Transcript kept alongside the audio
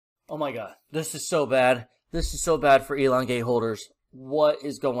Oh my god, this is so bad. This is so bad for Elongate holders. What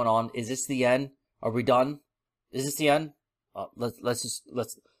is going on? Is this the end? Are we done? Is this the end?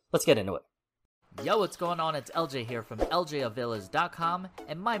 Let's get into it. Yo, what's going on? It's LJ here from LJAvillas.com,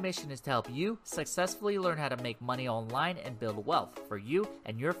 and my mission is to help you successfully learn how to make money online and build wealth for you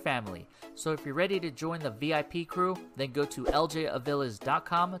and your family. So if you're ready to join the VIP crew, then go to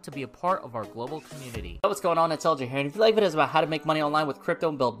LJAvillas.com to be a part of our global community. Yo, what's going on? It's LJ here, and if you like videos about how to make money online with crypto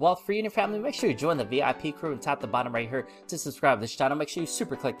and build wealth for you and your family, make sure you join the VIP crew and tap the bottom right here to subscribe to this channel. Make sure you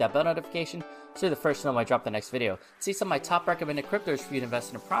super click that bell notification so you're the first to know when I drop the next video. See some of my top recommended cryptos for you to invest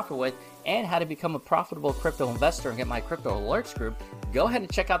in a profit with, and how to become a profitable crypto investor and get my crypto alerts group. Go ahead and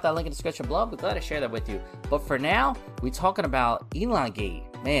check out that link in the description below. I'll be glad to share that with you. But for now, we're talking about Elongate.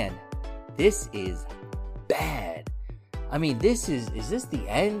 Man, this is bad. I mean, is this the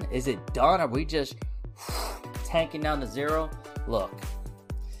end? Is it done? Are we just tanking down to zero? Look,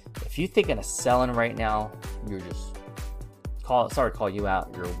 if you're thinking of selling right now, you're just sorry to call you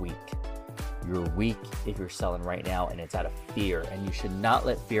out. You're weak. You're weak if you're selling right now, and it's out of fear, and you should not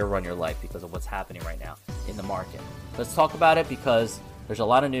let fear run your life because of what's happening right now in the market. Let's talk about it because there's a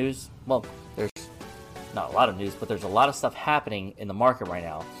lot of news. Well, there's not a lot of news, but there's a lot of stuff happening in the market right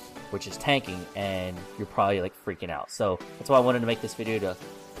now, which is tanking, and you're probably like freaking out. So that's why I wanted to make this video, to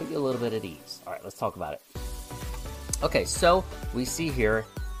put you a little bit at ease. All right, let's talk about it. Okay, so we see here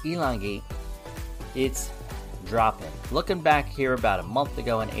Elongate, it's dropping. Looking back here about a month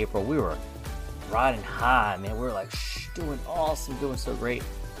ago in April, we were riding high, man. We were like doing awesome, doing so great,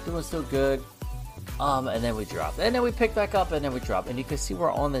 doing so good, and then we dropped, and then we picked back up, and then we dropped, and you can see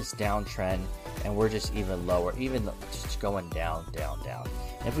we're on this downtrend, and we're just even lower, even just going down.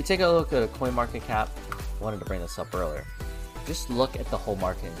 And if we take a look at a CoinMarketCap, I wanted to bring this up earlier, just look at the whole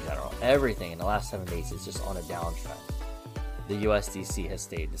market in general. Everything in the last 7 days is just on a downtrend. The USDC has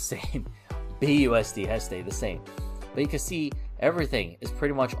stayed the same. BUSD has stayed the same, but you can see everything is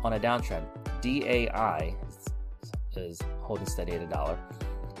pretty much on a downtrend. DAI is holding steady at $1,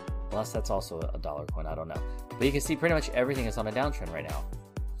 unless that's also a dollar coin, I don't know. But you can see pretty much everything is on a downtrend right now.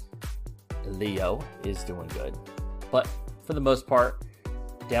 Leo is doing good, but for the most part,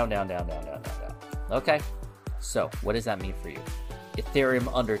 down. Okay, so what does that mean for you? Ethereum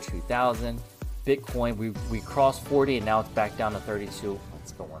under 2,000, Bitcoin, we crossed 40 and now it's back down to 32.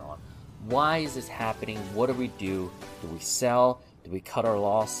 What's going on? Why is this happening? What do we do? Do we sell? Do we cut our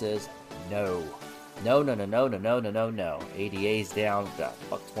losses? No. ADA's down,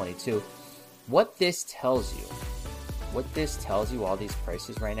 fuck 22. What this tells you, all these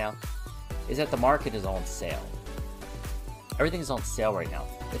prices right now, is that the market is on sale. Everything is on sale right now.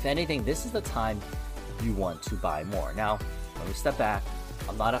 If anything, this is the time you want to buy more. Now, let me step back.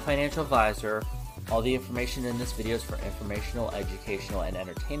 I'm not a financial advisor. All the information in this video is for informational, educational, and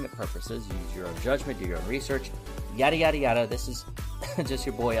entertainment purposes. Use your own judgment, do your own research, yada, yada, yada. This is just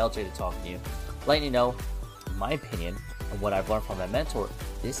your boy LJ to talk to you. Letting you know, in my opinion, and what I've learned from my mentor,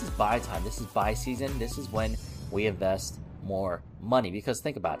 this is buy time. This is buy season. This is when we invest more money. Because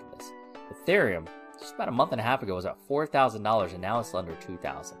think about this. Ethereum, just about a month and a half ago, was at $4,000, and now it's under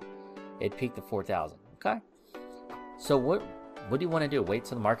 $2,000. It peaked at $4,000, okay? So what do you want to do? Wait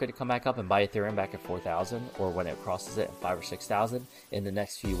till the market to come back up and buy Ethereum back at 4,000, or when it crosses it at 5,000 or 6,000 in the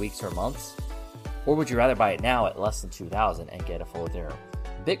next few weeks or months? Or would you rather buy it now at less than 2,000 and get a full Ethereum?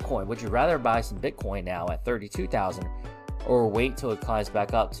 Bitcoin, would you rather buy some Bitcoin now at 32,000, or wait till it climbs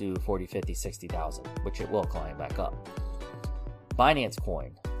back up to 40, 50, 60,000, which it will climb back up? Binance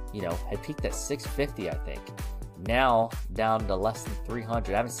Coin, had peaked at 650, I think. Now down to less than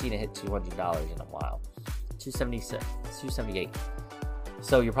 300. I haven't seen it hit $200 in a while. 276, 278.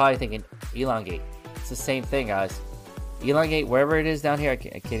 So you're probably thinking, Elongate. It's the same thing, guys. Elongate, wherever it is down here, I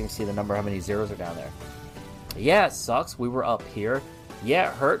can't even see the number, how many zeros are down there. Yeah, it sucks. We were up here. Yeah,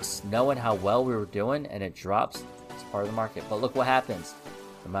 it hurts knowing how well we were doing, and it drops. It's part of the market. But look what happens.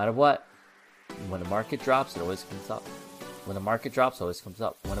 No matter what, when the market drops, it always comes up. When the market drops, it always comes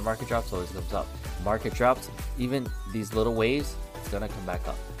up. When the market drops, it always comes up. The market drops, even these little waves, it's going to come back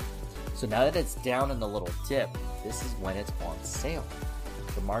up. So now that it's down in the little dip, this is when it's on sale.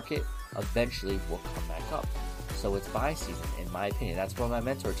 The market eventually will come back up. So it's buy season, in my opinion. That's what my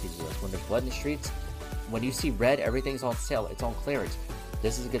mentor teaches us. When there's blood in the streets, when you see red, everything's on sale. It's on clearance.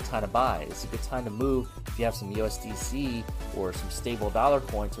 This is a good time to buy. It's a good time to move. If you have some USDC or some stable dollar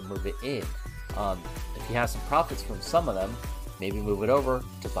coin, to move it in. If you have some profits from some of them, maybe move it over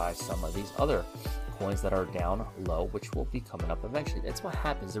to buy some of these other coins that are down low, which will be coming up eventually. That's what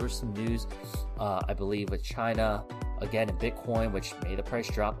happens. There was some news, I believe, with China, again, in Bitcoin, which made the price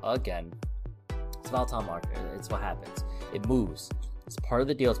drop again. It's a volatile market. It's what happens. It moves. It's part of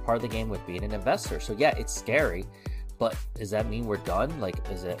the deal. It's part of the game with being an investor. So yeah, it's scary, but does that mean we're done? Like,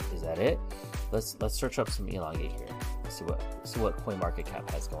 is that it? Let's search up some Elongate here. See what CoinMarketCap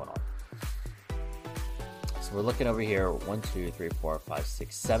has going on. So we're looking over here. 1, 2, 3, 4, 5,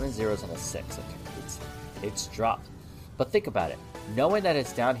 6, 7 zeros and a 6. Okay, it's dropped. But think about it. Knowing that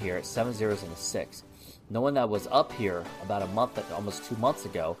it's down here at 7 zeros and a 6, knowing that was up here about a month, almost 2 months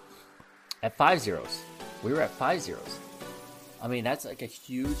ago, at 5 zeros. We were at 5 zeros. I mean, that's like a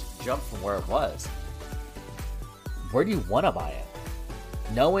huge jump from where it was. Where do you want to buy it?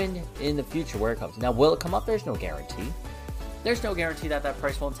 Knowing in the future where it comes. Now, will it come up? There's no guarantee. There's no guarantee that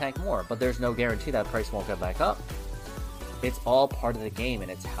price won't tank more, but there's no guarantee that price won't go back up. It's all part of the game,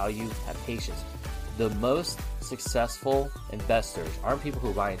 and it's how you have patience. The most successful investors aren't people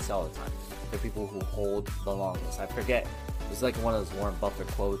who buy and sell all the time. They're people who hold the longest. I forget. It's like one of those Warren Buffett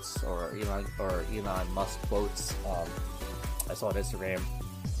quotes or Elon Musk quotes. I saw on Instagram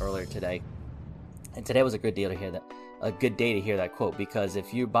earlier today, and today was a good day to hear that. A good day to hear that quote, because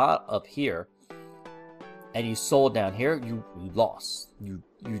if you bought up here and you sold down here, you lost. You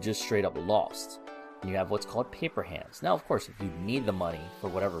just straight up lost. And you have what's called paper hands. Now, of course, if you need the money for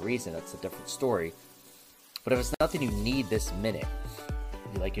whatever reason, that's a different story. But if it's nothing you need this minute,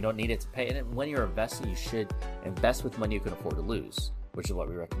 you don't need it to pay. And when you're investing, you should invest with money you can afford to lose, which is what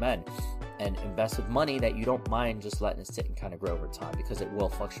we recommend. And invest with money that you don't mind just letting it sit and kind of grow over time, because it will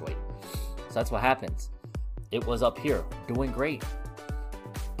fluctuate. So that's what happens. It was up here doing great,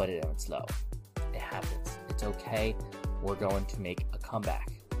 but it went slow. It happens. It's okay. We're going to make a comeback.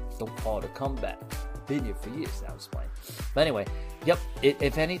 Don't call it a comeback. Been here for years. Now I'm just playing. But anyway, yep.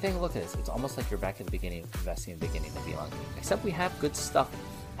 If anything, look at this. It's almost like you're back at the beginning, investing in the beginning of Elongate. Except we have good stuff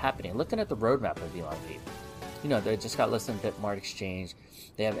happening. Looking at the roadmap of Elongate, they just got listed on Bitmart Exchange.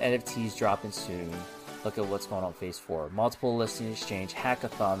 They have NFTs dropping soon. Look at what's going on Phase 4. Multiple listing exchange,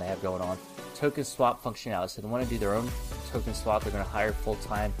 hackathon they have going on. Token swap functionality. So they want to do their own token swap. They're going to hire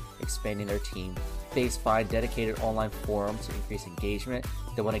full-time, expanding their team. Phase 5, dedicated online forum to increase engagement.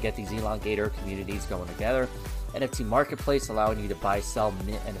 They want to get these Elongator communities going together. NFT marketplace, allowing you to buy, sell,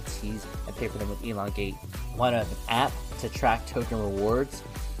 mint NFTs and pay for them with Elongate. Want an app to track token rewards.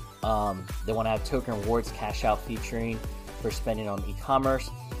 They want to have token rewards cash out featuring for spending on e-commerce.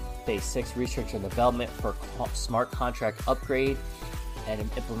 Phase 6, research and development for smart contract upgrade and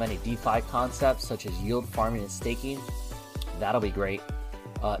implementing DeFi concepts such as yield farming and staking. That'll be great.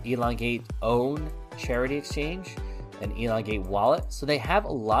 Elongate own charity exchange and Elongate wallet. So they have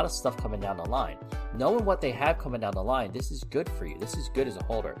a lot of stuff coming down the line. Knowing what they have coming down the line, this is good for you. This is good as a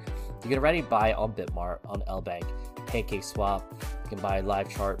holder. You can already buy on Bitmart, on LBank, PancakeSwap. You can buy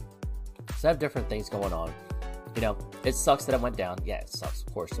LiveChart. So they have different things going on. It sucks that it went down. Yeah, it sucks,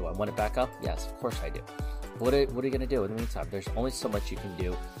 of course. Do I want it back up? Yes, of course I do. What are you going to do in the meantime? There's only so much you can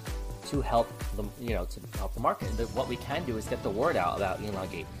do to help them, to help the market. And what we can do is get the word out about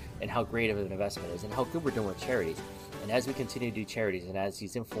Elongate and how great of an investment it is and how good we're doing with charities. And as we continue to do charities and as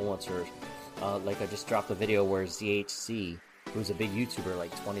these influencers, like I just dropped a video where ZHC, who's a big YouTuber,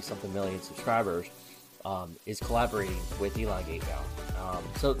 like 20-something million subscribers, is collaborating with Elongate now.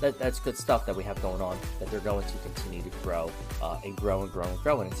 So that's good stuff that we have going on, that they're going to continue to grow and grow and grow and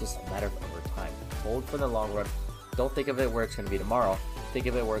grow. And it's just a matter of over time. Hold for the long run. Don't think of it where it's going to be tomorrow. Think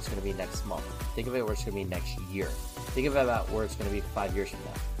of it where it's going to be next month. Think of it where it's going to be next year. Think of it about where it's going to be 5 years from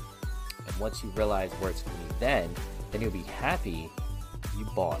now. And once you realize where it's going to be then you'll be happy you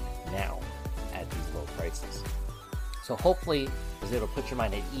bought now at these low prices. So hopefully it'll put your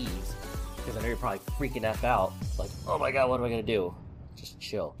mind at ease, because I know you're probably freaking F out. Like, oh my God, what am I going to do? Just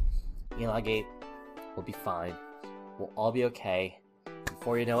chill. Elongate will be fine. We'll all be okay.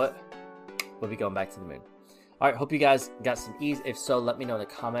 Before you know it, we'll be going back to the moon. All right, hope you guys got some ease. If so, let me know in the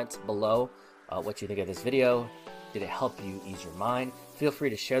comments below what you think of this video. Did it help you ease your mind? Feel free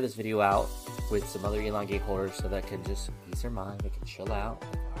to share this video out with some other Elongate holders so that can just ease their mind. They can chill out.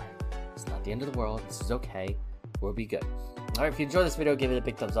 All right, it's not the end of the world. This is okay. We'll be good. All right, if you enjoyed this video, give it a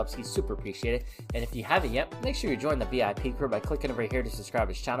big thumbs up. So you super appreciate it. And if you haven't yet, make sure you join the VIP crew by clicking over here to subscribe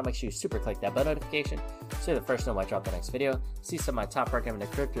to this channel. Make sure you super click that bell notification so you're the first to know when I drop the next video. See some of my top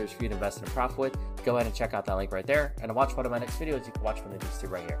recommended cryptos for you to invest in and profit with. Go ahead and check out that link right there. And to watch one of my next videos, you can watch one of these two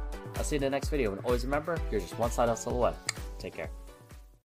right here. I'll see you in the next video. And always remember, you're just one side hustle away. Take care.